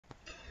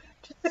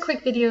A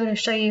quick video to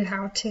show you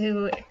how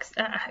to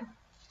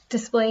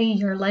display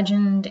your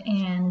legend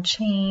and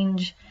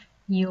change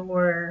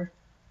your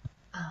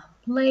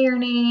layer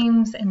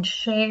names and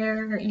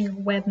share your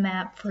web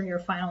map for your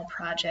final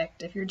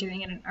project if you're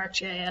doing it in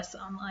ArcGIS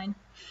Online.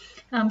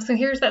 So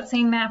here's that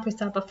same map we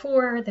saw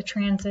before,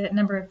 the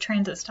number of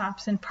transit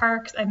stops and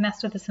parks. I've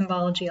messed with the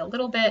symbology a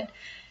little bit.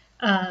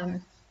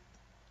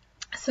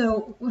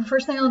 So the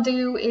first thing I'll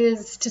do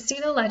is to see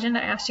the legend,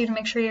 I asked you to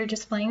make sure you're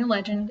displaying the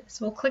legend.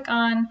 So we'll click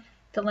on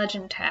the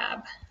legend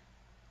tab.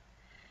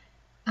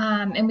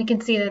 And we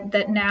can see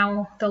that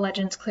now the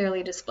legend's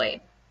clearly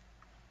displayed.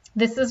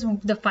 This is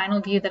the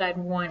final view that I'd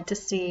want to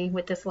see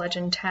with this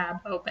legend tab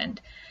opened.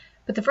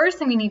 But the first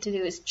thing we need to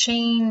do is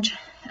change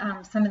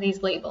some of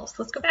these labels.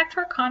 So let's go back to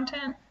our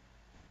content.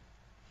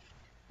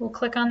 We'll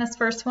click on this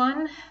first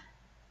one,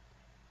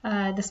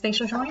 the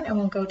spatial join, and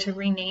we'll go to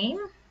rename.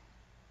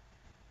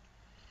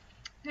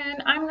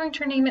 And I'm going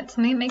to rename it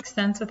something that makes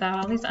sense without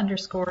all these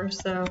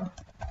underscores. So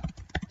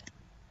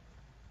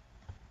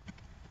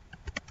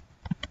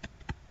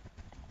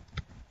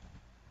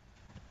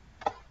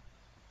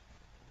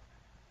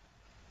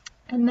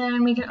and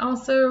then we can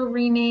also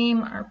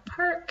rename our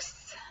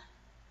parks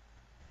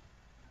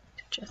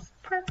to just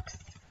parks.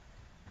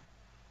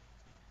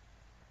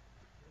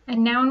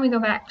 And now when we go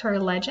back to our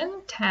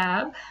legend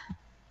tab,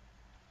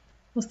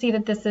 we'll see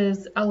that this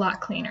is a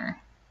lot cleaner.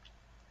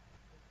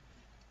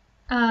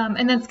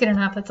 And that's good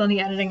enough. That's all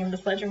the editing of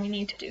this legend we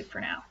need to do for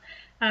now.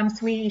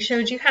 So we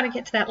showed you how to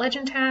get to that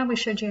legend tab. We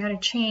showed you how to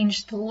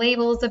change the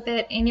labels a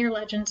bit in your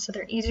legend so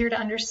they're easier to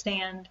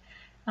understand.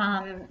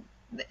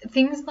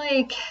 Things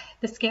like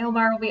the scale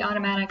bar will be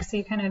automatic, so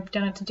you kind of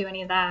don't have to do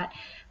any of that.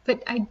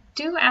 But I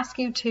do ask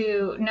you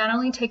to not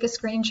only take a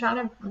screenshot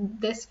of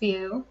this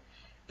view,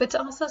 but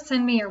to also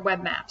send me your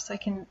web map so I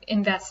can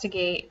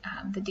investigate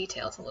the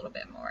details a little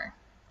bit more.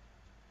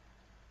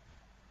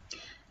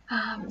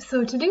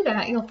 So to do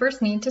that, you'll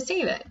first need to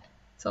save it.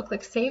 So I'll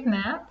click Save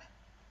Map,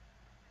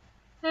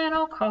 and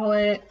I'll call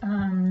it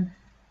I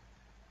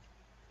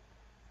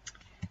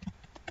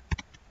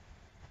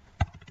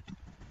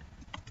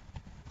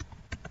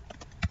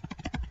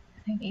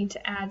need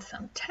to add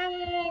some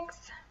tags.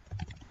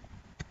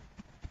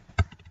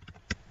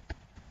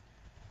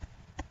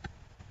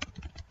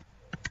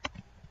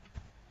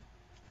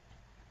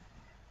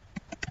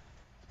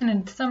 And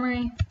in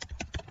summary.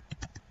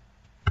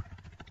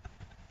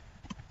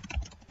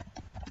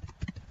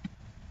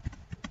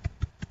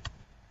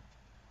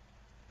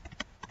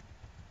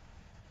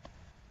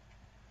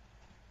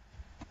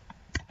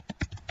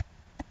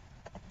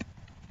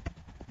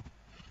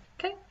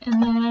 Okay,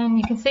 and then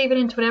you can save it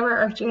into whatever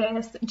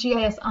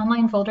ArcGIS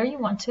Online folder you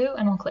want to,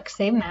 and we'll click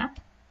Save Map.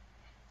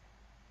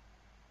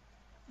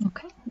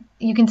 Okay,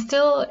 you can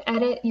still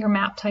edit your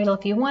map title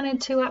if you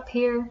wanted to up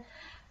here.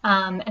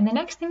 And the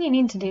next thing you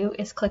need to do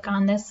is click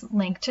on this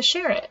link to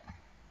share it.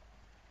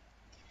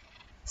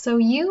 So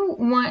you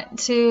have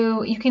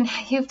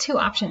two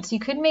options. You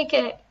could make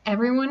it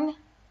everyone,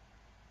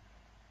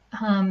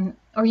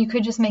 or you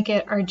could just make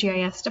it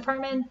ArcGIS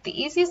department.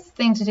 The easiest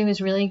thing to do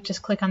is really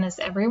just click on this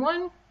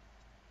everyone.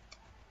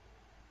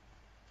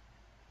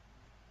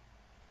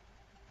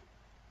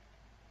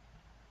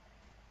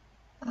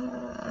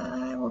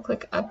 We'll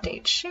click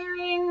Update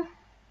Sharing.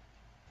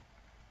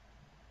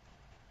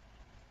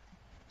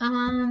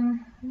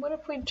 What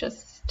if we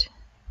just...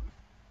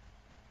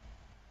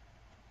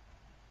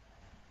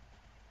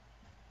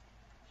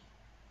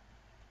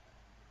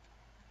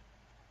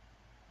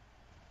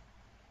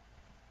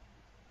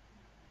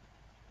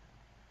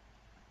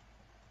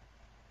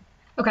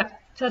 Okay,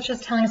 so that's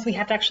just telling us we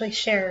have to actually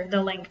share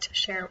the link to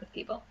share it with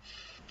people.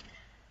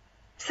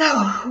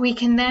 So we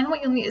can then,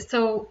 what you'll need,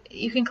 so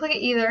you can click it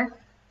either.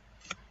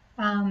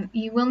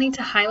 You will need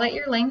to highlight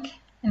your link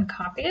and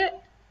copy it.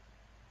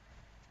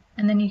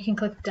 And then you can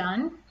click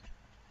Done.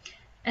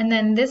 And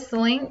then this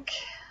link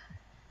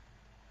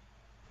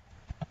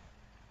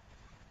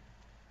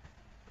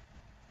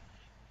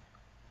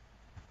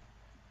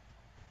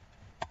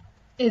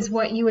is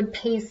what you would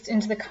paste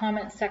into the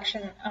comment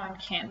section on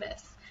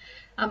Canvas.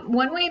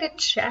 One way to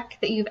check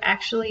that you've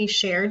actually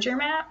shared your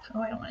map,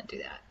 oh, I don't want to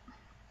do that,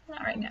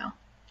 not right now.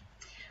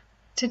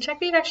 To check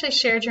that you've actually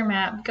shared your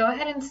map, go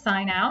ahead and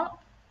sign out.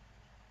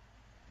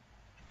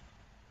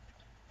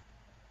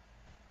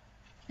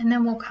 And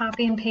then we'll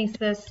copy and paste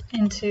this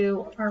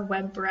into our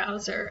web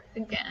browser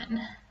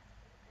again.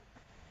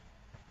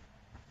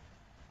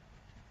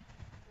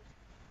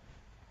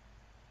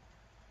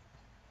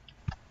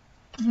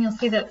 And you'll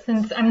see that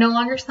since I'm no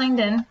longer signed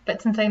in,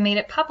 but since I made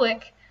it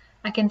public,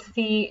 I can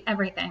see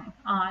everything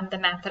on the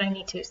map that I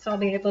need to. So I'll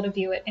be able to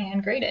view it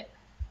and grade it.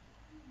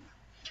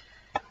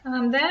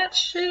 That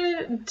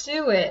should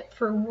do it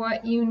for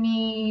what you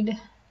need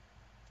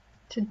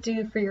to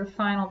do for your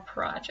final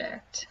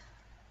project.